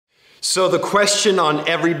So the question on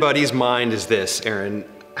everybody's mind is this, Erin,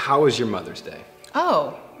 how was your Mother's Day?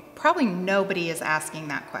 Oh, probably nobody is asking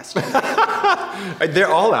that question.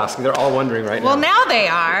 They're all asking, they're all wondering right now. Well, now they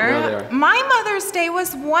are. Now they are. My Mother's Day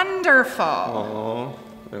was wonderful. Oh,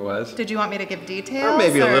 it was? Did you want me to give details? Or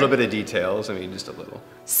maybe a little bit of details, I mean, just a little.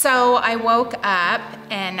 So I woke up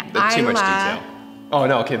and Too much detail. Oh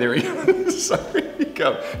no, okay, there we go. Sorry,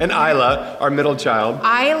 go. And Isla, our middle child.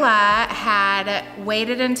 Isla had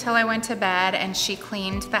waited until I went to bed and she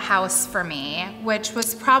cleaned the house for me, which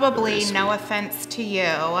was probably, no offense to you,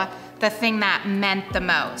 the thing that meant the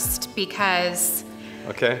most because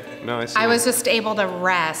okay, no, I see. I was just able to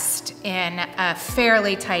rest in a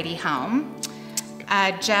fairly tidy home.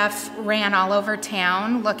 Jeff ran all over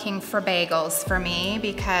town looking for bagels for me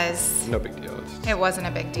because no big deal. It wasn't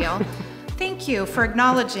a big deal. Thank you for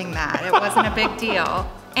acknowledging that. It wasn't a big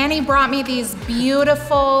deal. And he brought me these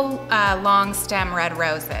beautiful long stem red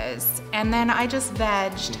roses. And then I just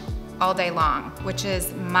vegged all day long, which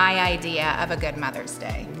is my idea of a good Mother's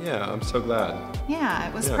Day. Yeah, I'm so glad. Yeah,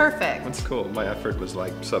 it was perfect. That's cool. My effort was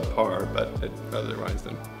like subpar, but otherwise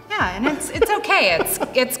then. Yeah, and it's okay.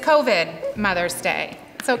 It's COVID Mother's Day.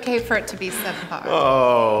 It's okay for it to be subpar.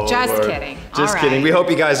 Oh, just Lord. kidding. Just all kidding. right. We hope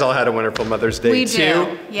you guys all had a wonderful Mother's Day we too.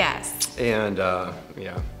 do, yes. And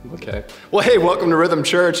yeah, okay. Well, hey, welcome to Rhythm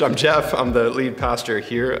Church. I'm Jeff. I'm the lead pastor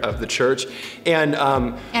here of the church. And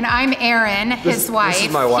I'm Erin, his wife. This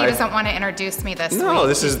is my wife. He doesn't want to introduce me this week. No,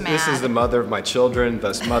 this is the mother of my children.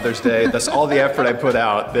 Thus Mother's Day. That's all the effort I put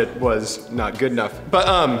out that was not good enough.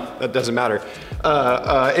 But that doesn't matter.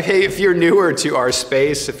 If you're newer to our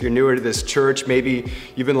space, if you're newer to this church, maybe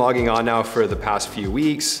you've been logging on now for the past few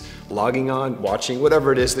weeks, logging on, watching,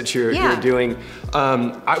 whatever it is that you're doing.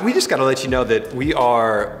 We just got to let you know that we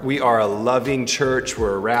are a loving church.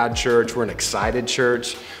 We're a rad church. We're an excited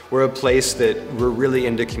church. We're a place that we're really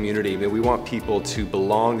into community. I mean, we want people to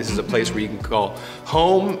belong. This is a place where you can call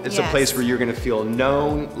home. It's a place where you're going to feel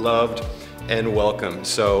known, loved, and welcome.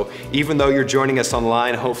 So even though you're joining us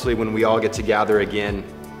online, hopefully when we all get to gather again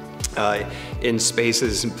in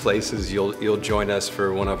spaces and places, you'll join us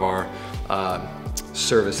for one of our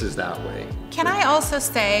services that way. Can I also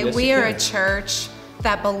say we are a church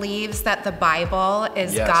that believes that the Bible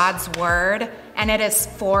is God's word and it is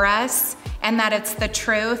for us and that it's the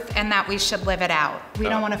truth and that we should live it out. We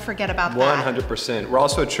don't want to forget about that. 100%. We're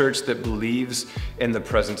also a church that believes in the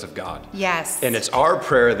presence of God. Yes. And it's our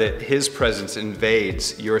prayer that His presence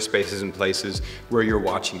invades your spaces and places where you're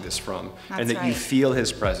watching this from. That's and that you feel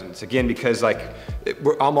His presence. Again, because I'm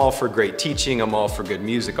all for great teaching, I'm all for good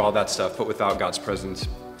music, all that stuff, but without God's presence,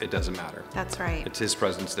 it doesn't matter. That's right. It's His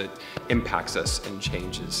presence that impacts us and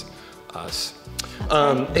changes us.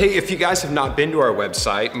 Hey, if you guys have not been to our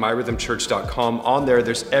website, myrhythmchurch.com, on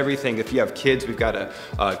there's everything. If you have kids, we've got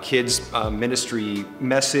a kids ministry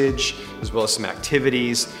message, as well as some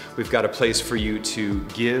activities. We've got a place for you to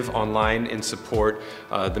give online and support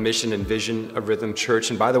the mission and vision of Rhythm Church.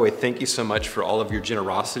 And by the way, thank you so much for all of your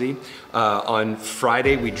generosity. On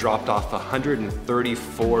Friday, we dropped off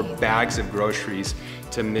 134 bags of groceries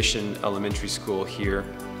to Mission Elementary School here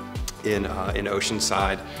in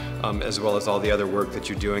Oceanside, as well as all the other work that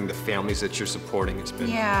you're doing, the families that you're supporting. It's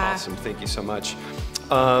been awesome. Thank you so much.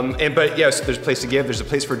 But yes, there's a place to give. There's a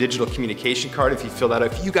place for a digital communication card if you fill that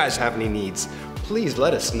out. If you guys have any needs, please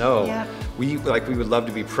let us know. Yep. We would love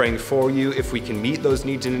to be praying for you. If we can meet those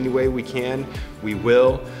needs in any way we can, we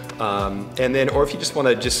will. Or if you just want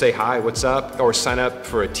to just say hi, what's up, or sign up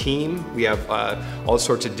for a team. We have all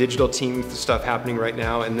sorts of digital team stuff happening right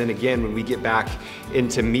now. And then again, when we get back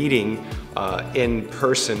into meeting in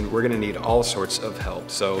person, we're going to need all sorts of help.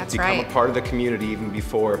 So become a part of the community even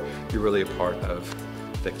before you're really a part of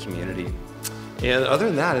the community. And other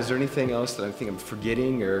than that, is there anything else that I think I'm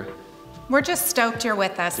forgetting or? We're just stoked you're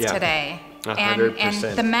with us today. 100%.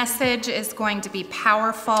 And the message is going to be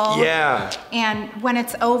powerful. Yeah. And when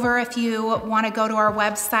it's over, if you want to go to our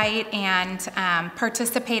website and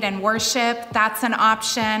participate in worship, that's an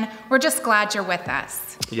option. We're just glad you're with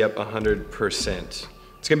us. Yep, 100%. It's going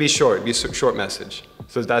to be short. It'll be a short message.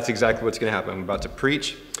 So that's exactly what's going to happen. I'm about to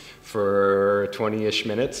preach for 20-ish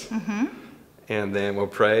minutes. And then we'll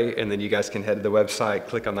pray. And then you guys can head to the website,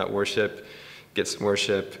 click on that worship, get some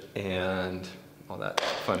worship, and all that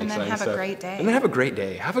fun, exciting stuff. And then have a great day. And then have a great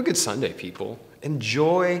day. Have a good Sunday, people.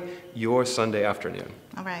 Enjoy your Sunday afternoon.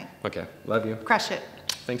 All right. Okay, love you. Crush it.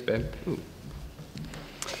 Thanks, babe. Ooh.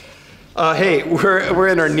 Hey, we're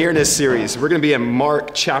in our nearness series. We're going to be in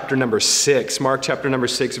Mark chapter number 6. Mark chapter number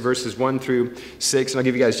 6, verses 1 through 6. And I'll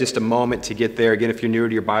give you guys just a moment to get there. Again, if you're newer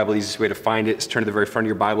to your Bible, the easiest way to find it is turn to the very front of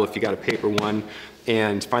your Bible if you got a paper one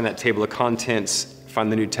and find that table of contents.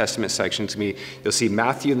 Find the New Testament section to me. You'll see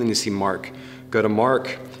Matthew and then you see Mark. Go to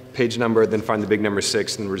Mark, page number, then find the big number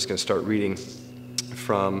 6, and we're just going to start reading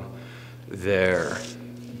from there.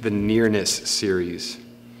 The Nearness series.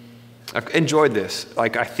 I've enjoyed this.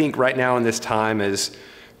 Like, I think right now in this time as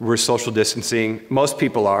we're social distancing, most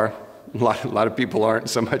people are. A lot of people aren't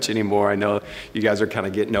so much anymore. I know you guys are kind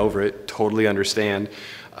of getting over it. Totally understand.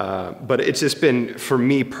 But it's just been, for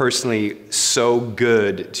me personally, so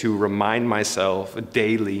good to remind myself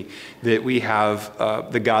daily that we have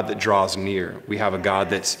the God that draws near. We have a God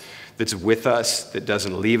that's with us, that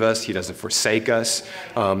doesn't leave us. He doesn't forsake us.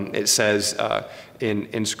 It says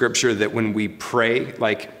in Scripture that when we pray,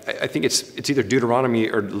 like I think it's either Deuteronomy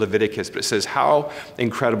or Leviticus, but it says how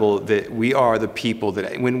incredible that we are the people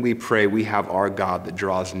that when we pray, we have our God that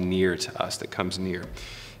draws near to us, that comes near.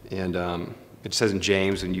 And it says in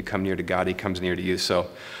James, when you come near to God, he comes near to you. So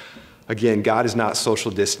again, God is not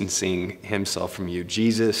social distancing himself from you.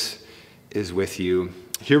 Jesus is with you.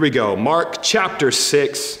 Here we go. Mark chapter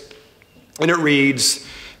 6, and it reads,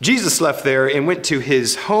 Jesus left there and went to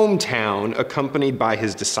his hometown accompanied by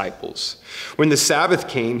his disciples. When the Sabbath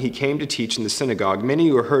came, he came to teach in the synagogue. Many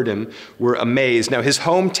who heard him were amazed. Now his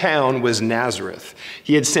hometown was Nazareth.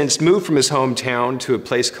 He had since moved from his hometown to a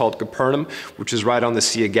place called Capernaum, which is right on the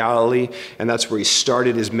Sea of Galilee, and that's where he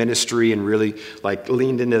started his ministry and really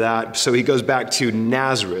leaned into that. So he goes back to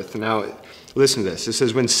Nazareth. Now listen to this. It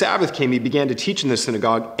says, when Sabbath came, he began to teach in the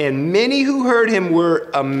synagogue, and many who heard him were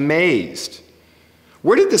amazed.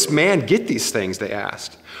 Where did this man get these things, they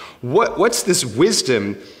asked. What's this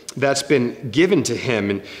wisdom that's been given to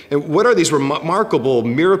him? And what are these remarkable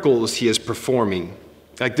miracles he is performing?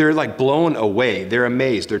 They're blown away. They're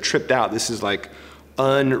amazed. They're tripped out. This is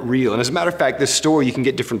unreal. And as a matter of fact, this story, you can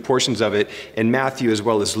get different portions of it in Matthew as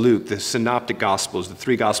well as Luke, the synoptic gospels, the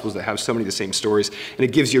 3 gospels that have so many of the same stories. And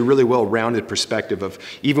it gives you a really well-rounded perspective of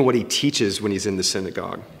even what he teaches when he's in the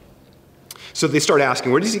synagogue. So they start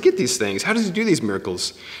asking, where does he get these things? How does he do these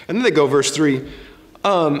miracles? And then they go, verse 3,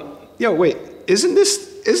 wait, isn't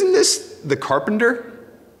this the carpenter?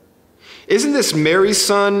 Isn't this Mary's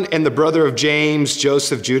son and the brother of James,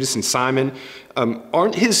 Joseph, Judas, and Simon?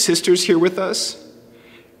 Aren't his sisters here with us?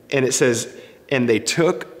 And it says, and they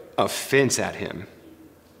took offense at him.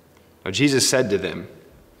 Now Jesus said to them,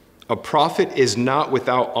 a prophet is not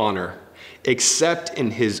without honor, except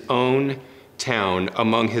in his own town,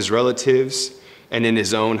 among his relatives, and in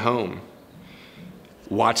his own home.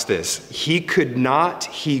 Watch this. He could not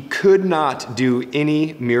do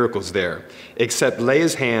any miracles there, except lay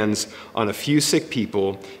his hands on a few sick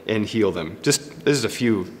people and heal them. This is a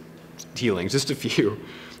few healings, just a few.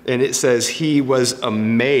 And it says he was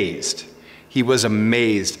amazed. He was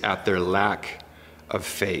amazed at their lack of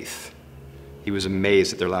faith. He was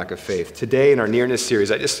amazed at their lack of faith. Today in our Nearness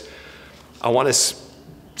series, I want to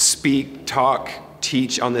speak, talk,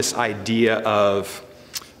 teach on this idea of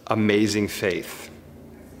amazing faith.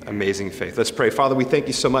 Amazing faith. Let's pray. Father, we thank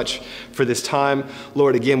you so much for this time.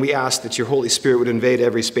 Lord, again, we ask that your Holy Spirit would invade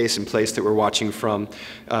every space and place that we're watching from.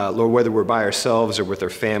 Lord, whether we're by ourselves or with our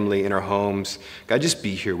family in our homes, God, just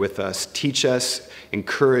be here with us. Teach us,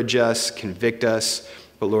 encourage us, convict us.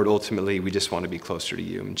 But Lord, ultimately, we just want to be closer to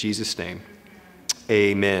you. In Jesus' name,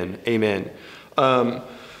 amen. Amen.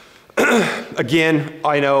 Again,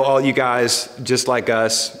 I know all you guys, just like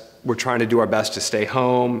us, we're trying to do our best to stay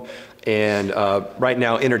home. And right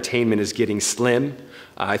now, entertainment is getting slim.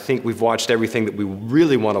 I think we've watched everything that we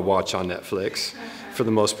really want to watch on Netflix for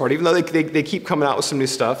the most part, even though they keep coming out with some new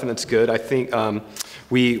stuff, and it's good. I think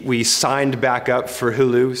we signed back up for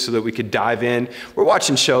Hulu so that we could dive in. We're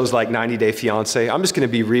watching shows like 90 Day Fiancé. I'm just going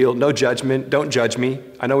to be real. No judgment. Don't judge me.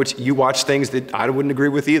 I know you watch things that I wouldn't agree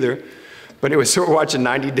with either. But anyway, so we're watching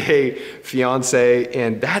 90 Day Fiancé,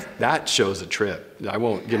 and that show's a trip. I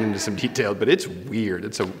won't get into some detail, but it's weird.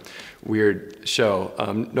 It's a weird show.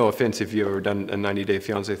 No offense if you've ever done a 90 Day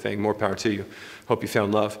Fiancé thing. More power to you. Hope you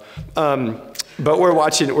found love. But we're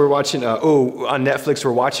watching. On Netflix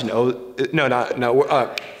we're watching.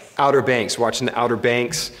 Outer Banks. We're watching the Outer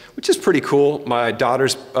Banks, which is pretty cool. My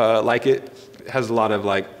daughters like it. It has a lot of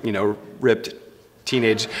ripped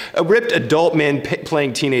adult men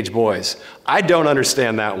playing teenage boys. I don't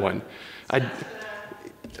understand that one.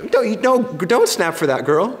 Don't snap for that,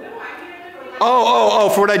 girl. Oh,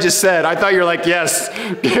 for what I just said. I thought you were like, yes,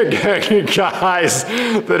 guys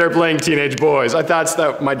that are playing teenage boys. I thought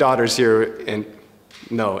that my daughter's here in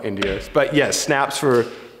India. But yes, snaps for,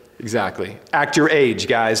 exactly. Act your age,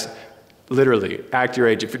 guys. Literally, act your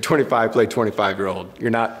age. If you're 25, play 25-year-old.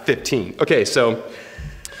 You're not 15. Okay, so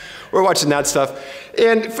we're watching that stuff.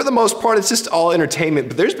 And for the most part, it's just all entertainment.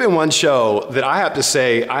 But there's been one show that I have to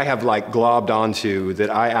say I have like globbed onto that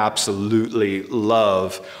I absolutely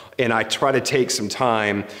love. And I try to take some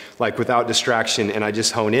time, like without distraction, and I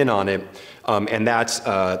just hone in on it. And that's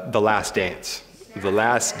The Last Dance. The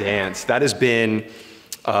Last Dance. That has been,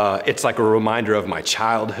 it's like a reminder of my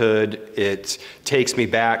childhood. It takes me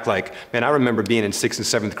back, like, man, I remember being in 6th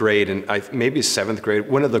and 7th grade, and maybe 7th grade,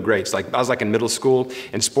 one of the grades, like I was like in middle school,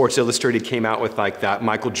 and Sports Illustrated came out with like that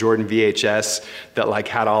Michael Jordan VHS that like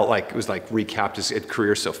had all, like, it was like recapped his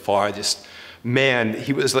career so far. Just, man,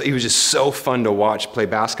 he was just so fun to watch play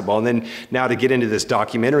basketball. And then now to get into this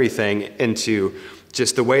documentary thing, into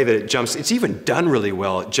just the way that it jumps, it's even done really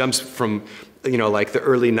well. It jumps from, you know, like the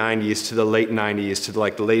early 90s to the late 90s to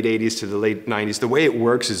like the late 80s to the late 90s. The way it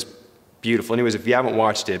works is beautiful. Anyways, if you haven't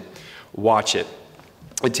watched it, watch it.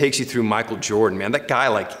 It takes you through Michael Jordan, man. That guy,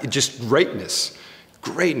 like, just greatness,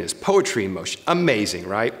 poetry in motion, amazing,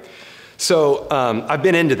 right? So I've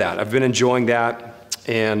been into that. I've been enjoying that.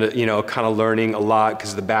 And, you know, kind of learning a lot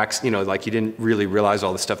because the backs, you know, like you didn't really realize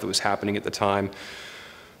all the stuff that was happening at the time.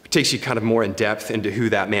 It takes you kind of more in depth into who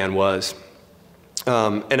that man was.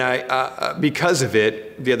 And I, because of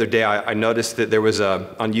it, the other day I noticed that there was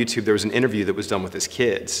on YouTube, there was an interview that was done with his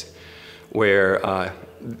kids where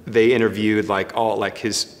they interviewed like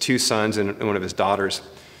his 2 sons and one of his daughters,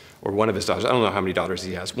 or one of his daughters. I don't know how many daughters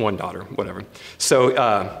he has, 1 daughter, whatever. So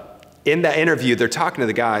in that interview, they're talking to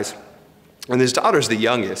the guys, and his daughter's the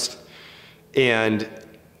youngest. And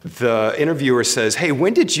the interviewer says, hey,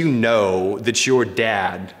 when did you know that your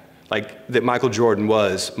dad, like that Michael Jordan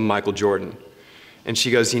was Michael Jordan? And she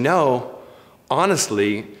goes, you know,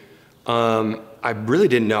 honestly, I really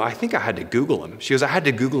didn't know. I think I had to Google him. She goes, I had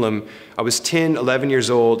to Google him. I was 10, 11 years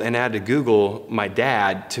old, and I had to Google my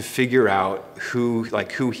dad to figure out who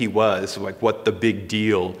he was, like what the big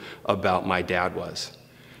deal about my dad was.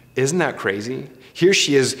 Isn't that crazy? Here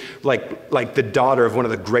she is, like the daughter of one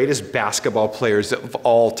of the greatest basketball players of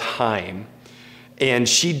all time. And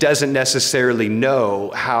she doesn't necessarily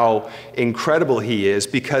know how incredible he is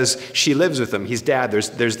because she lives with him. He's dad.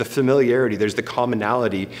 There's the familiarity. There's the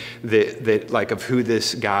commonality that like of who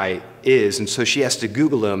this guy is. And so she has to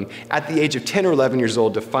Google him at the age of 10 or 11 years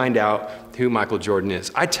old to find out who Michael Jordan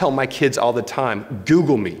is. I tell my kids all the time,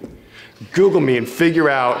 Google me. Google me and figure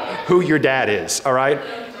out who your dad is, all right?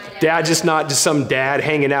 Dad's just not just some dad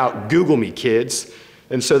hanging out. Google me, kids.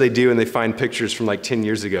 And so they do, and they find pictures from like 10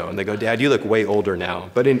 years ago, and they go, Dad, you look way older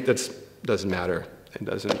now. But that doesn't matter. It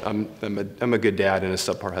doesn't. I'm a good dad and a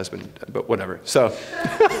subpar husband, but whatever. So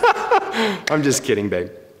I'm just kidding,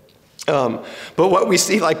 babe. But what we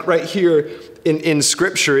see like right here in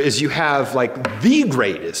Scripture is you have like the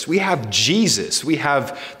greatest. We have Jesus. We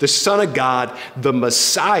have the Son of God, the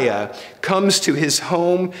Messiah, comes to his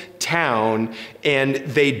hometown, and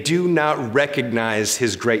they do not recognize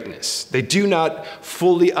his greatness. They do not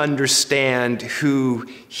fully understand who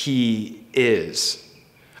he is.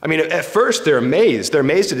 I mean, at first they're amazed. They're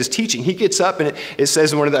amazed at his teaching. He gets up and it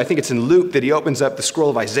says in I think it's in Luke, that he opens up the scroll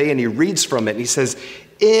of Isaiah and he reads from it and he says,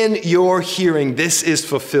 in your hearing, this is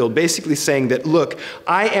fulfilled. Basically saying that, look,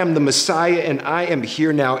 I am the Messiah and I am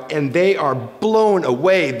here now. And they are blown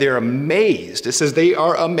away. They're amazed. It says they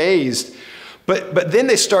are amazed. But then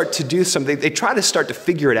they start to do something. They try to start to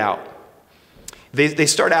figure it out. They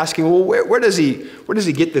start asking, well, where does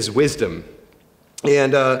he get this wisdom?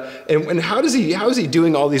 And how is he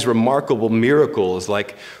doing all these remarkable miracles?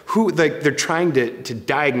 They're trying to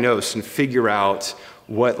diagnose and figure out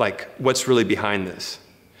what's really behind this.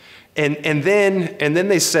 And then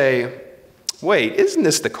they say, wait, isn't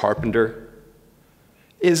this the carpenter?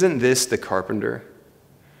 Isn't this the carpenter?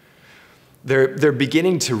 They're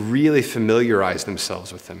beginning to really familiarize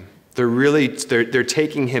themselves with him. They're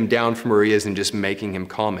taking him down from where he is and just making him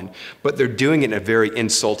common, but they're doing it in a very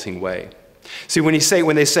insulting way. See, when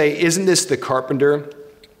they say, isn't this the carpenter?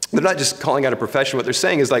 They're not just calling out a profession. What they're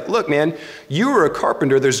saying is like, look, man, you are a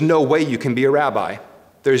carpenter. There's no way you can be a rabbi.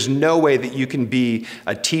 There's no way that you can be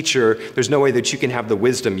a teacher. There's no way that you can have the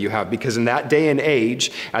wisdom you have, because in that day and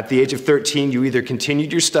age, at the age of 13, you either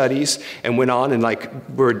continued your studies and went on and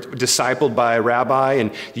were discipled by a rabbi,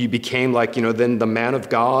 and you became then the man of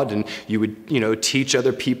God, and you would teach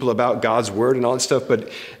other people about God's word and all that stuff.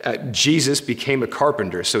 But Jesus became a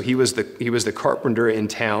carpenter, so he was the carpenter in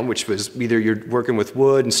town, which was either you're working with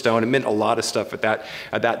wood and stone. It meant a lot of stuff at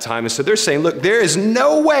that time. And so they're saying, look, there is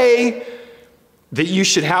no way that you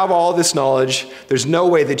should have all this knowledge. There's no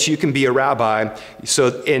way that you can be a rabbi.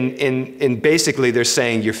 So in basically they're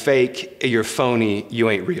saying you're fake, you're phony, you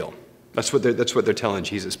ain't real. That's what they're telling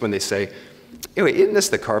Jesus when they say, Wait, isn't this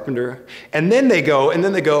the carpenter? And then they go,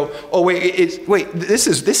 oh wait, this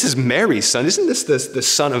is Mary's son. Isn't this the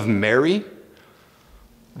son of Mary?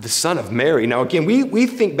 The son of Mary. Now again, we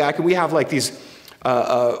think back and we have like these,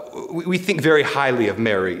 we think very highly of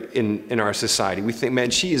Mary in our society. We think,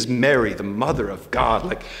 man, she is Mary, the mother of God.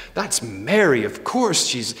 Like, that's Mary. Of course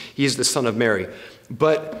he is the son of Mary.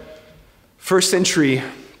 But for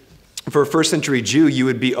a first century Jew,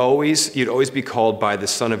 you'd always be called by the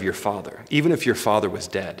son of your father, even if your father was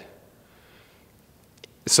dead.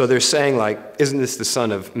 So they're saying, like, isn't this the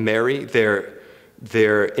son of Mary?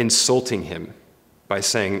 They're insulting him by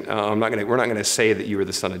saying, we're not going to say that you were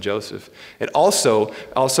the son of Joseph. It also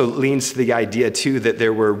leans to the idea, too, that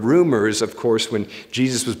there were rumors, of course, when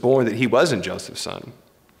Jesus was born, that he wasn't Joseph's son.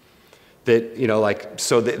 That,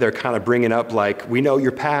 so they're kind of bringing up, like, we know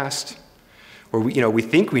your past, or we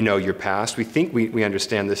think we know your past, we think we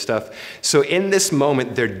understand this stuff. So in this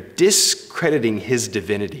moment, they're discrediting his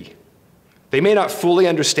divinity. They may not fully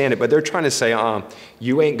understand it, but they're trying to say,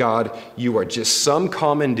 you ain't God, you are just some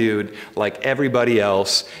common dude like everybody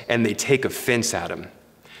else, and they take offense at him.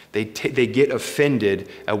 They get offended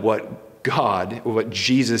at what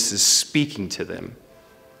Jesus is speaking to them.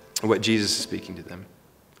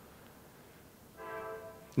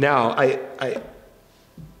 Now,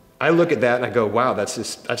 I look at that and I go, wow,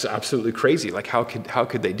 that's absolutely crazy. Like, how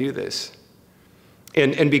could they do this?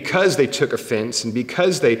 And because they took offense and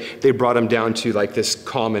because they brought him down to like this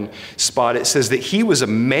common spot, it says that he was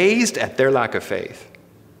amazed at their lack of faith.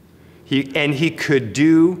 He could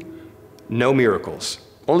do no miracles,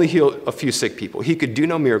 only heal a few sick people. He could do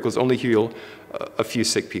no miracles, only heal a few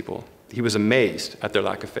sick people. He was amazed at their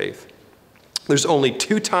lack of faith. There's only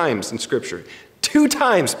 2 times in Scripture, 2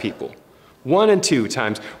 times, people, 1 and 2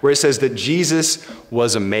 times, where it says that Jesus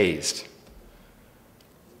was amazed.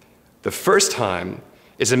 The first time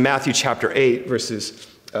is in Matthew chapter 8, verses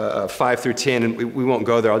 5 through 10, and we won't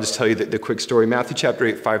go there. I'll just tell you the quick story. Matthew chapter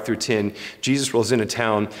 8, 5 through 10, Jesus rolls into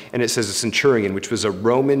town, and it says a centurion, which was a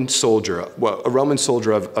Roman soldier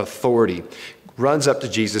of authority, runs up to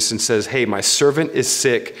Jesus and says, hey, my servant is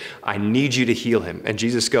sick. I need you to heal him. And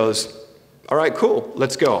Jesus goes, all right, cool,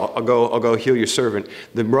 let's go. I'll go heal your servant.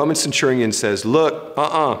 The Roman centurion says, look,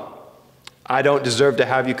 I don't deserve to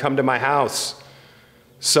have you come to my house.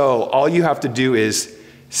 So all you have to do is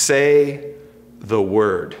say the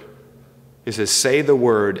word. He says, say the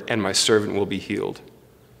word and my servant will be healed.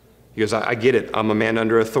 He goes, I get it. I'm a man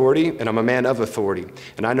under authority and I'm a man of authority.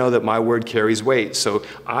 And I know that my word carries weight. So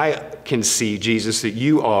I can see, Jesus, that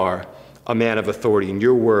you are a man of authority and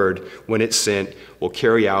your word, when it's sent, will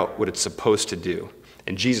carry out what it's supposed to do.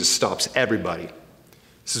 And Jesus stops everybody. He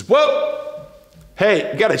says, whoa,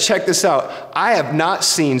 hey, you got to check this out. I have not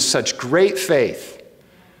seen such great faith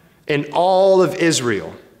in all of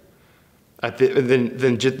Israel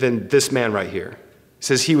than this man right here. It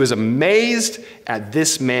says he was amazed at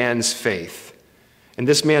this man's faith. And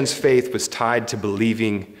this man's faith was tied to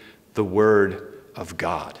believing the word of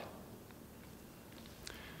God.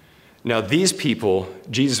 Now these people,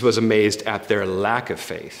 Jesus was amazed at their lack of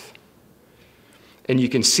faith. And you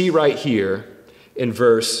can see right here in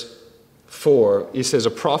verse 4, he says,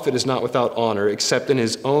 a prophet is not without honor except in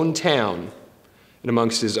his own town and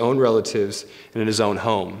amongst his own relatives and in his own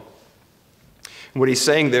home. And what he's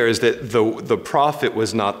saying there is that the prophet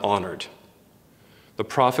was not honored. The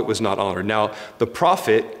prophet was not honored. Now, the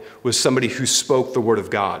prophet was somebody who spoke the word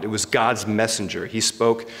of God. It was God's messenger. He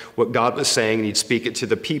spoke what God was saying, and he'd speak it to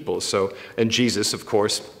the people. So, and Jesus, of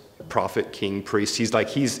course, prophet, king, priest, he's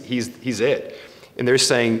it. And they're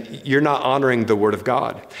saying, you're not honoring the word of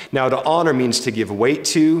God. Now, to honor means to give weight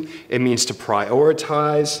to. It means to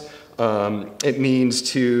prioritize. It means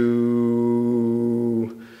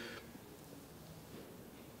to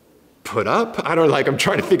put up. I'm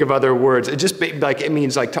trying to think of other words. It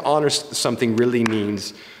means to honor something really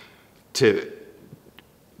means to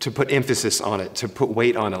put emphasis on it, to put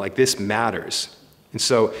weight on it. Like, this matters. And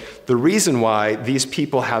so the reason why these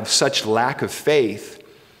people have such lack of faith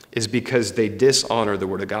is because they dishonor the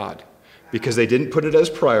word of God. Because they didn't put it as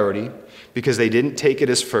priority, because they didn't take it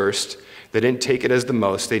as first, they didn't take it as the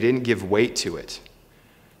most, they didn't give weight to it.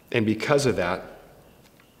 And because of that,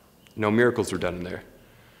 no miracles were done in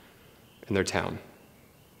their town.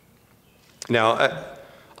 Now,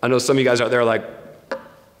 I know some of you guys out there are like,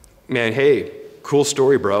 man, hey, cool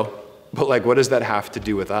story, bro. But what does that have to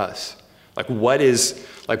do with us? What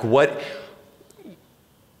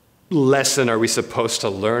lesson are we supposed to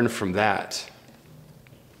learn from that?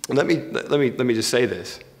 Let me just say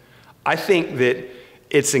this. I think that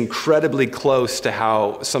it's incredibly close to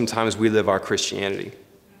how sometimes we live our Christianity.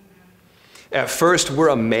 At first, we're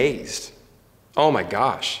amazed. Oh my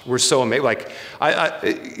gosh, we're so amazed. Like,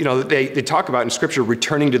 they talk about in Scripture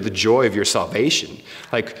returning to the joy of your salvation.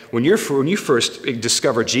 Like when you first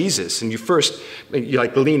discover Jesus and you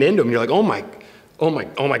like lean into him, you're like, oh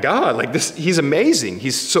my God, like this, he's amazing.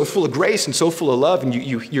 He's so full of grace and so full of love, and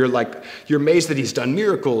you're amazed that he's done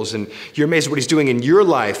miracles, and you're amazed at what he's doing in your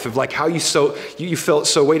life, of like how you felt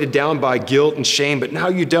so weighted down by guilt and shame, but now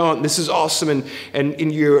you don't. This is awesome,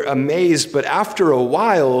 and you're amazed. But after a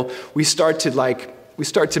while, we start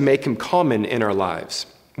to make him common in our lives.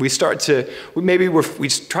 We try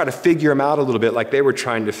to figure him out a little bit, like they were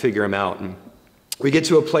trying to figure him out, and we get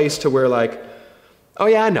to a place to where like, oh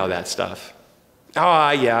yeah, I know that stuff. Oh,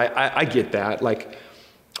 yeah, I get that. Like,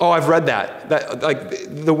 oh, I've read that. That,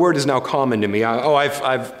 like, the word is now common to me.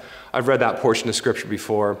 I've read that portion of Scripture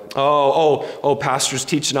before. Oh, pastor's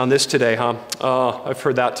teaching on this today, huh? Oh, I've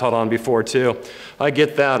heard that taught on before too. I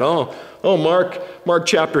get that. Oh, Mark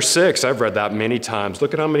chapter 6. I've read that many times.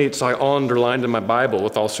 Look at how many it's like all underlined in my Bible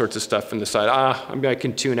with all sorts of stuff on the side. I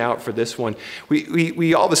can tune out for this one.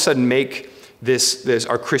 We all of a sudden make this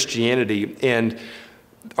our Christianity and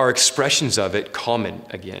our expressions of it common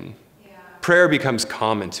again. Yeah. Prayer becomes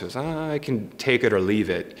common to us. I can take it or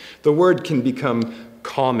leave it. The word can become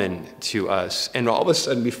common to us. And all of a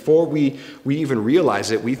sudden, before we even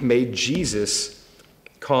realize it, we've made Jesus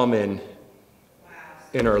common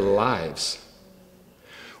in our lives.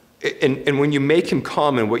 And when you make him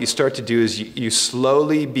common, what you start to do is you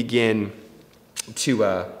slowly begin to,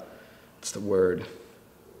 what's the word?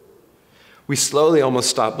 We slowly almost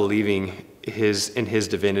stop believing in his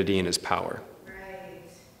divinity and his power.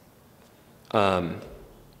 Right.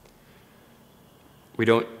 We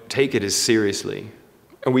don't take it as seriously.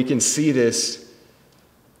 And we can see this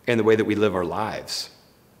in the way that we live our lives.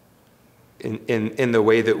 In the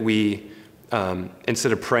way that we,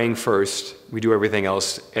 instead of praying first, we do everything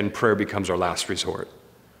else, and prayer becomes our last resort.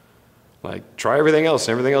 Like, try everything else,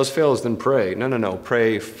 and everything else fails, then pray. No.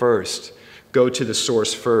 Pray first. Go to the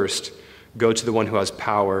source first. Go to the one who has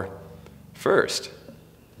power first.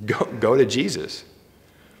 Go to Jesus.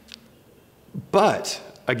 But,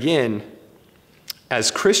 again, as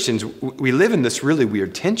Christians, we live in this really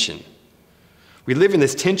weird tension. We live in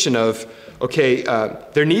this tension of, okay,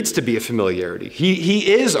 there needs to be a familiarity.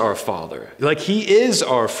 He is our Father. Like, he is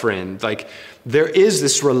our friend. Like, there is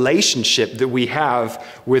this relationship that we have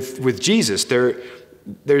with Jesus.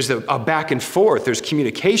 There's a back and forth. There's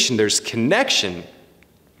communication. There's connection.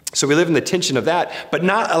 So we live in the tension of that, but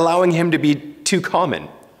not allowing him to be too common,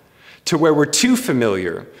 to where we're too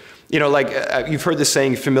familiar. You know, like you've heard the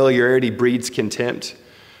saying, familiarity breeds contempt.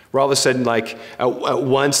 Where all of a sudden, like at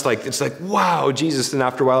once, like it's like, wow, Jesus. And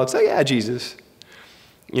after a while, it's like, yeah, Jesus.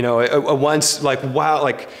 You know, at once, like, wow,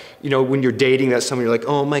 like, you know, when you're dating that someone, you're like,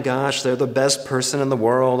 oh my gosh, they're the best person in the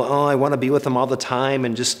world. Oh, I want to be with them all the time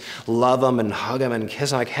and just love them and hug them and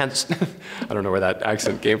kiss them. I can't, I don't know where that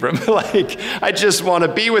accent came from. Like, I just want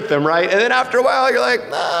to be with them, right? And then after a while, you're like,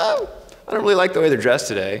 no, I don't really like the way they're dressed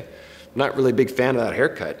today. I'm not really a big fan of that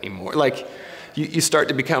haircut anymore. Like, you start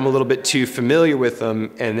to become a little bit too familiar with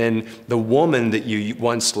them, and then the woman that you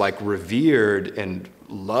once like revered and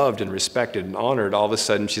loved and respected and honored, all of a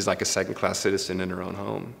sudden she's like a second-class citizen in her own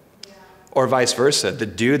home. Yeah. Or vice versa, the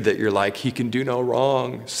dude that you're like, he can do no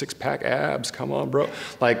wrong, six-pack abs, come on, bro.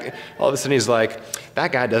 Like, all of a sudden he's like,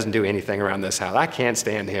 that guy doesn't do anything around this house. I can't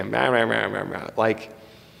stand him. Like,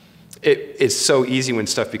 it's so easy when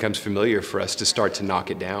stuff becomes familiar for us to start to knock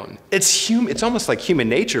it down. It's almost like human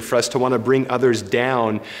nature for us to want to bring others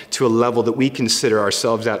down to a level that we consider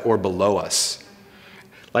ourselves at or below us.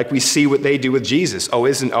 Like we see what they do with Jesus.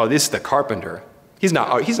 This is the carpenter. He's not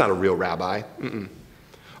a real rabbi. Mm-mm.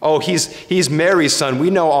 Oh, he's Mary's son. We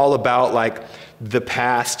know all about like the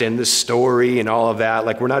past and the story and all of that.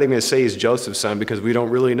 Like, we're not even going to say he's Joseph's son because we don't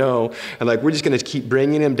really know. And like, we're just going to keep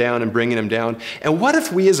bringing him down and bringing him down. And what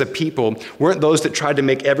if we as a people weren't those that tried to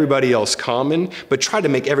make everybody else common, but tried to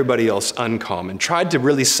make everybody else uncommon, tried to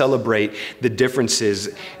really celebrate the differences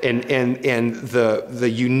and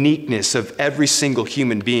the uniqueness of every single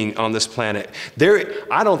human being on this planet?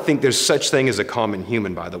 I don't think there's such thing as a common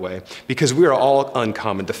human, by the way, because we are all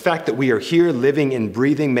uncommon. The fact that we are here living and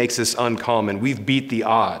breathing makes us uncommon. We've beat the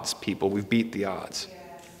odds, people. We've beat the odds.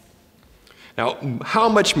 Yes. Now, how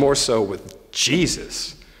much more so with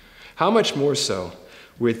Jesus? How much more so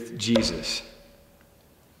with Jesus?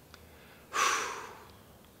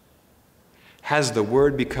 Has the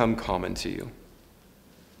word become common to you?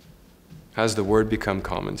 Has the word become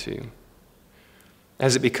common to you?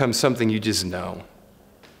 Has it become something you just know?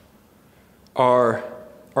 Are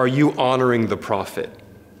you honoring the prophet?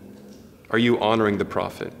 Are you honoring the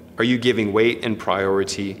prophet? Are you giving weight and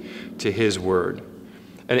priority to his word?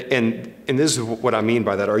 And this is what I mean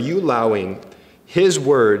by that. Are you allowing his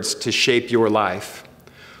words to shape your life?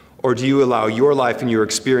 Or do you allow your life and your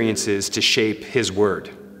experiences to shape his word?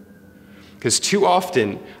 Because too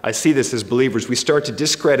often, I see this as believers, we start to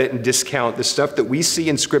discredit and discount the stuff that we see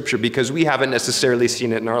in Scripture because we haven't necessarily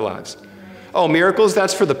seen it in our lives. Oh, miracles,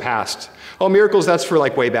 that's for the past. Oh, miracles, that's for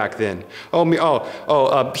like way back then.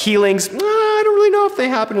 Healings, I don't really know if they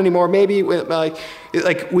happen anymore. Maybe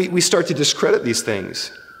we start to discredit these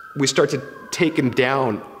things. We start to take them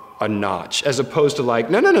down a notch, as opposed to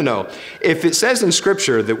like, no. If it says in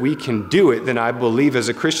Scripture that we can do it, then I believe as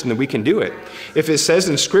a Christian that we can do it. If it says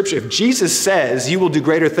in Scripture, if Jesus says you will do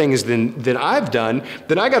greater things than I've done,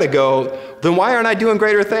 then I got to go, then why aren't I doing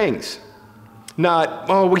greater things? Not,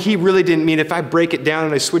 well, he really didn't mean if I break it down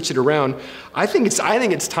and I switch it around. I think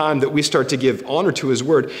it's time that we start to give honor to his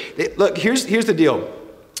word. Look, here's the deal.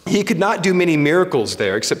 He could not do many miracles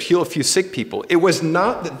there except heal a few sick people. It was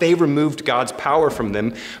not that they removed God's power from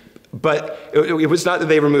them, but it was not that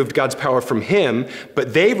they removed God's power from him,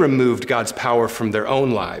 but they removed God's power from their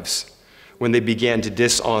own lives when they began to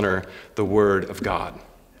dishonor the word of God.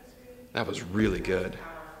 That was really good.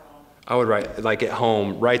 I would write, like at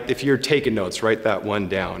home, if you're taking notes, write that one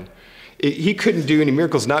down. He couldn't do any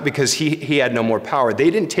miracles, not because he had no more power. They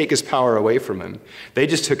didn't take his power away from him. They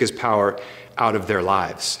just took his power out of their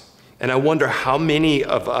lives. And I wonder how many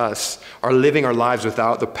of us are living our lives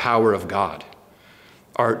without the power of God,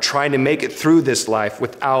 are trying to make it through this life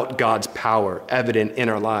without God's power evident in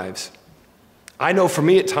our lives. I know for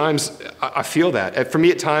me at times, I feel that. For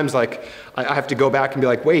me at times, like I have to go back and be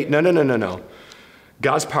like, wait, no.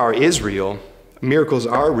 God's power is real. Miracles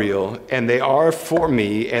are real, and they are for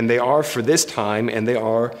me, and they are for this time, and they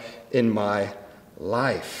are in my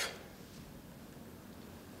life.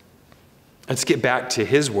 Let's get back to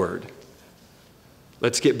his word.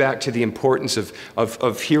 Let's get back to the importance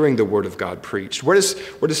of hearing the word of God preached. Where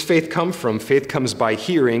does faith come from? Faith comes by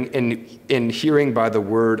hearing, and hearing by the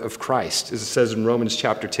word of Christ, as it says in Romans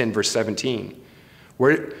chapter 10, verse 17.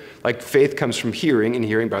 Faith comes from hearing, and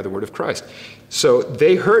hearing by the word of Christ. So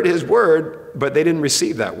they heard his word, but they didn't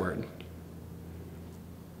receive that word.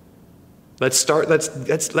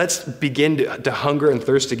 Let's begin to hunger and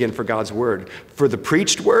thirst again for God's word, for the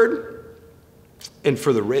preached word and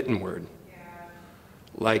for the written word.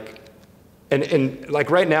 And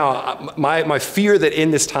right now, my fear that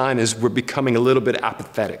in this time is we're becoming a little bit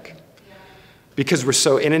apathetic. Because we're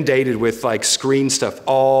so inundated with like screen stuff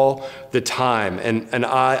all the time. And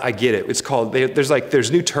I get it. It's called,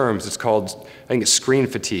 there's new terms. It's called, I think it's screen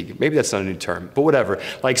fatigue. Maybe that's not a new term, but whatever.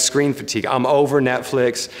 Like screen fatigue. I'm over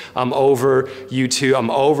Netflix. I'm over YouTube. I'm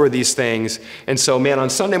over these things. And so, man, on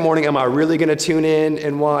Sunday morning, am I really going to tune in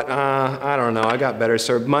and what? I don't know. I got better.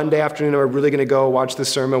 So Monday afternoon, am I really going to go watch the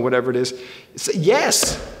sermon, whatever it is? So,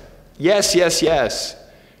 yes.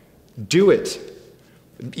 Do it.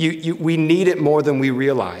 We need it more than we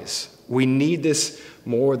realize. We need this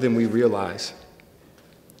more than we realize.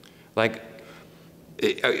 For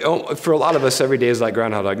a lot of us, every day is like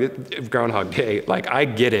Groundhog Day. Like, I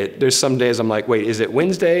get it. There's some days I'm like, wait, is it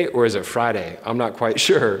Wednesday or is it Friday? I'm not quite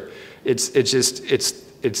sure. It's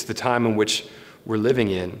the time in which we're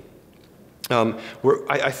living in.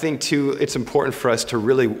 I think, too, it's important for us to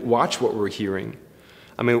really watch what we're hearing.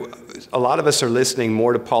 I mean, a lot of us are listening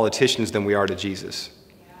more to politicians than we are to Jesus.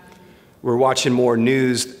 We're watching more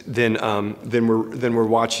news than we're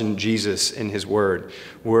watching Jesus and his word.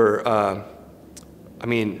 I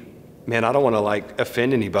don't want to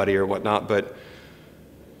offend anybody or whatnot, but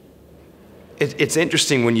it's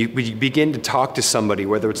interesting when you begin to talk to somebody,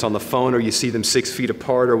 whether it's on the phone or you see them 6 feet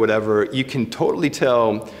apart or whatever, you can totally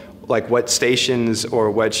tell what stations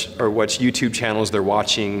or which YouTube channels they're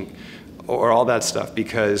watching or all that stuff,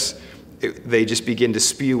 because they just begin to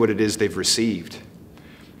spew what it is they've received.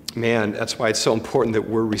 Man, that's why it's so important that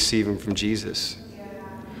we're receiving from Jesus.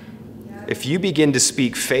 If you begin to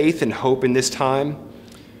speak faith and hope in this time,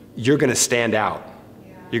 you're going to stand out.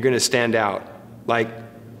 You're going to stand out.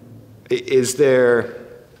 Is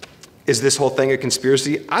this whole thing a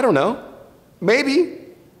conspiracy? I don't know. Maybe.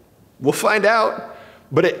 We'll find out.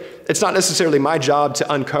 But it's not necessarily my job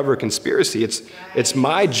to uncover conspiracy. It's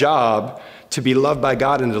my job to be loved by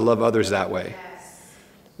God and to love others that way.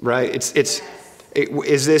 Right? Is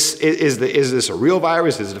this a real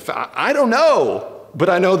virus? I don't know, but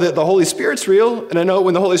I know that the Holy Spirit's real, and I know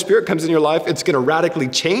when the Holy Spirit comes in your life, it's going to radically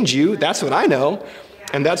change you. That's what I know,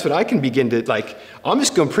 and that's what I can begin to I'm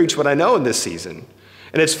just going to preach what I know in this season.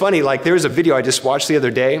 And it's funny, there was a video I just watched the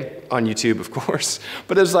other day on YouTube, of course,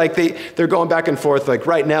 but it was they're going back and forth,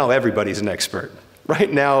 right now everybody's an expert.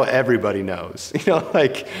 Right now, everybody knows.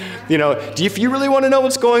 If you really want to know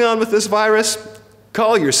what's going on with this virus,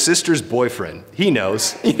 call your sister's boyfriend. He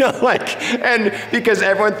knows, and because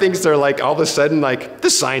everyone thinks they're like, all of a sudden, like, the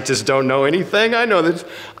scientists don't know anything. I know that.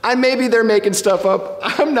 Maybe they're making stuff up.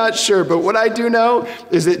 I'm not sure. But what I do know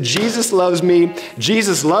is that Jesus loves me.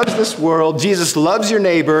 Jesus loves this world. Jesus loves your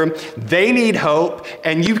neighbor. They need hope,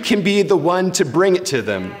 and you can be the one to bring it to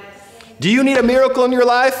them. Do you need a miracle in your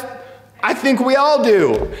life? I think we all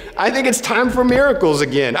do. I think it's time for miracles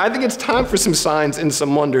again. I think it's time for some signs and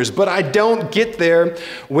some wonders, but I don't get there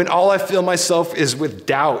when all I feel myself is with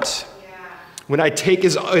doubt. When I take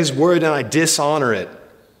his word and I dishonor it.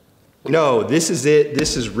 No, this is it.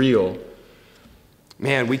 This is real.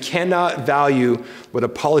 Man, we cannot value what a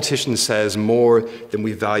politician says more than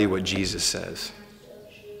we value what Jesus says.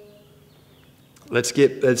 Let's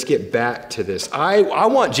get back to this. I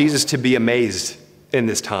want Jesus to be amazed in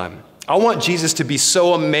this time. I want Jesus to be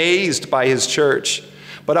so amazed by his church.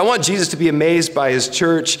 But I want Jesus to be amazed by his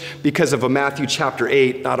church because of a Matthew chapter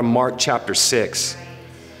 8, not a Mark chapter 6.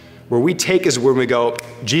 Where we take his word and we go,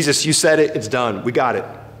 Jesus, you said it, it's done. We got it.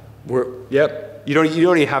 Yep. You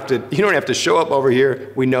don't even have to show up over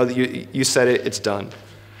here. We know that you said it, it's done.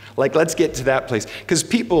 Like, let's get to that place. Because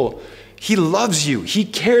people, he loves you. He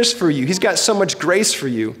cares for you. He's got so much grace for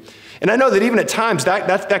you. And I know that even at times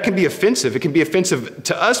that can be offensive. It can be offensive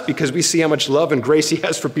to us because we see how much love and grace he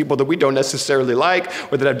has for people that we don't necessarily like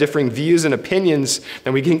or that have differing views and opinions.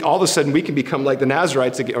 And we can all of a sudden we can become like the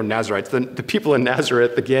Nazarites again, or Nazarites, the people in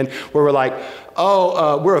Nazareth again, where we're like,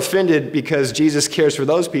 we're offended because Jesus cares for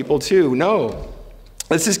those people too. No.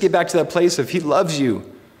 Let's just get back to that place of he loves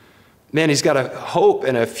you. Man, he's got a hope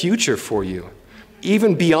and a future for you.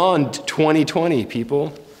 Even beyond 2020,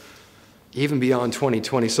 people. Even beyond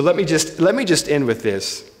 2020. So let me just end with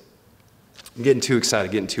this. I'm getting too excited,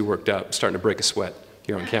 getting too worked up, I'm starting to break a sweat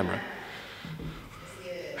here on camera.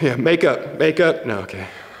 Yeah, makeup. No, okay.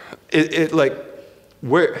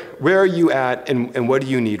 Where are you at and what do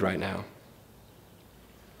you need right now?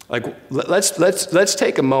 Like, let's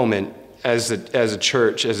take a moment as a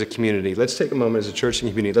church, as a community. Let's take a moment as a church and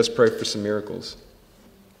community. Let's pray for some miracles.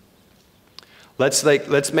 Let's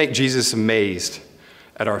make Jesus amazed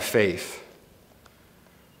at our faith.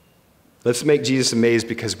 Let's make Jesus amazed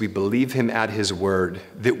because we believe him at his word,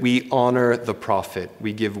 that we honor the prophet.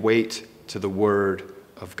 We give weight to the word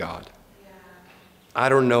of God. Yeah. I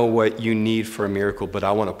don't know what you need for a miracle, but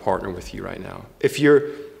I want to partner with you right now. If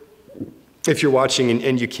you're watching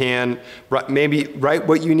and you can, maybe write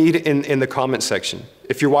what you need in the comment section.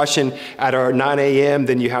 If you're watching at our 9 a.m.,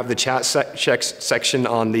 then you have the chat section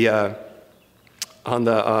on in the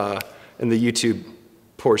YouTube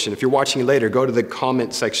portion. If you're watching later, go to the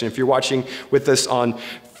comment section. If you're watching with us on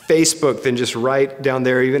Facebook, then just write down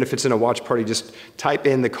there, even if it's in a watch party, just type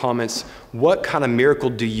in the comments, what kind of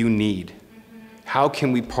miracle do you need? How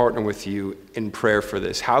can we partner with you in prayer for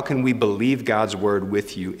this? How can we believe God's word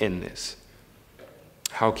with you in this?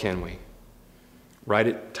 How can we? Write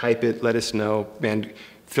it, type it, let us know. Man,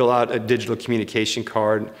 fill out a digital communication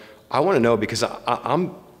card. I want to know because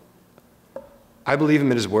I believe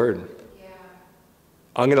him in his word.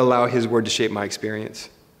 I'm going to allow his word to shape my experience.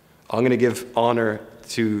 I'm going to give honor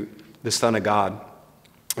to the Son of God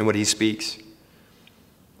and what he speaks.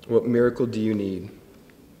 What miracle do you need?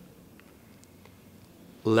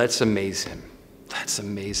 Let's amaze him. Let's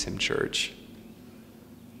amaze him, church.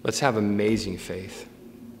 Let's have amazing faith.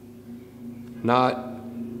 Not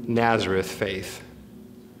Nazareth faith.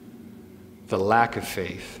 The lack of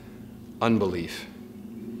faith. Unbelief.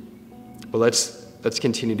 But let's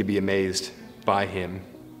continue to be amazed by him.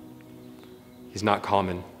 He's not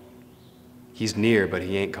common. He's near, but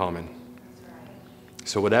he ain't common.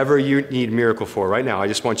 So whatever you need a miracle for right now, I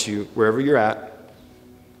just want you, wherever you're at,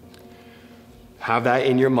 have that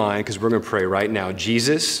in your mind because we're going to pray right now.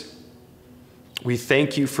 Jesus, we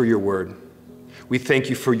thank you for your word. We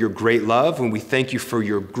thank you for your great love, and we thank you for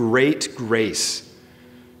your great grace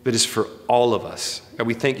that is for all of us. And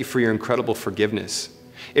we thank you for your incredible forgiveness.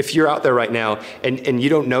 If you're out there right now and you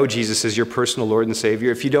don't know Jesus as your personal Lord and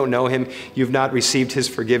Savior, if you don't know him, you've not received his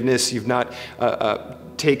forgiveness, you've not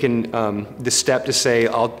taken the step to say,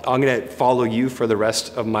 I'm going to follow you for the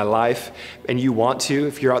rest of my life, and you want to,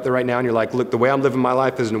 if you're out there right now and you're like, look, the way I'm living my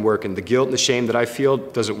life isn't working. The guilt and the shame that I feel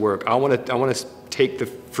doesn't work. I want to take the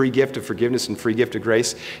free gift of forgiveness and free gift of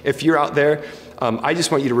grace. If you're out there, I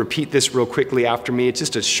just want you to repeat this real quickly after me. It's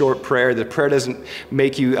just a short prayer. The prayer doesn't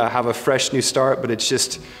make you have a fresh new start, but it's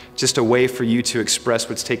just a way for you to express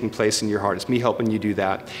what's taking place in your heart. It's me helping you do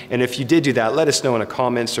that. And if you did do that, let us know in the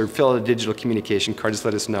comments or fill out a digital communication card. Just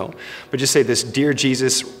let us know. But just say this: Dear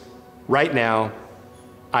Jesus, right now,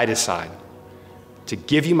 I decide to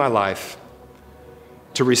give you my life,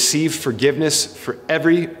 to receive forgiveness for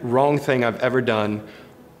every wrong thing I've ever done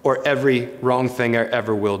or every wrong thing I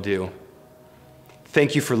ever will do.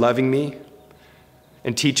 Thank you for loving me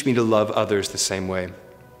and teach me to love others the same way.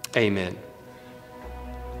 Amen.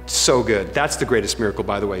 So good. That's the greatest miracle,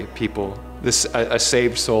 by the way, people. A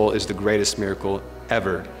saved soul is the greatest miracle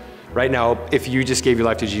ever. Right now, if you just gave your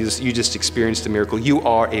life to Jesus, you just experienced a miracle. You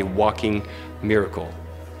are a walking miracle.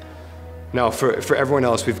 Now, for everyone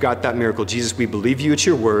else, we've got that miracle. Jesus, we believe you at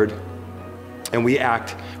your word, and we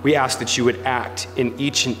ask that you would act in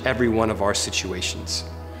each and every one of our situations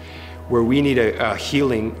where we need a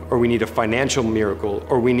healing, or we need a financial miracle,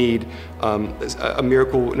 or we need a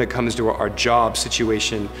miracle when it comes to our job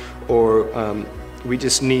situation, or we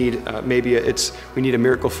just need, we need a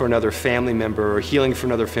miracle for another family member, or healing for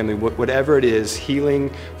another family, whatever it is, healing,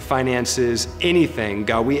 finances, anything.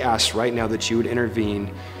 God, we ask right now that you would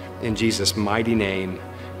intervene in Jesus' mighty name,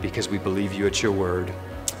 because we believe you at your word.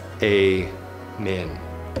 Amen.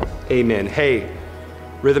 Amen. Hey,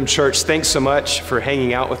 Rhythm Church, thanks so much for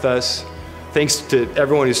hanging out with us. Thanks to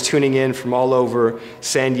everyone who's tuning in from all over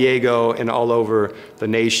San Diego and all over the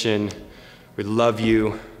nation. We love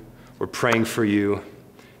you. We're praying for you,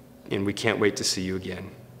 and we can't wait to see you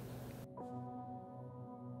again.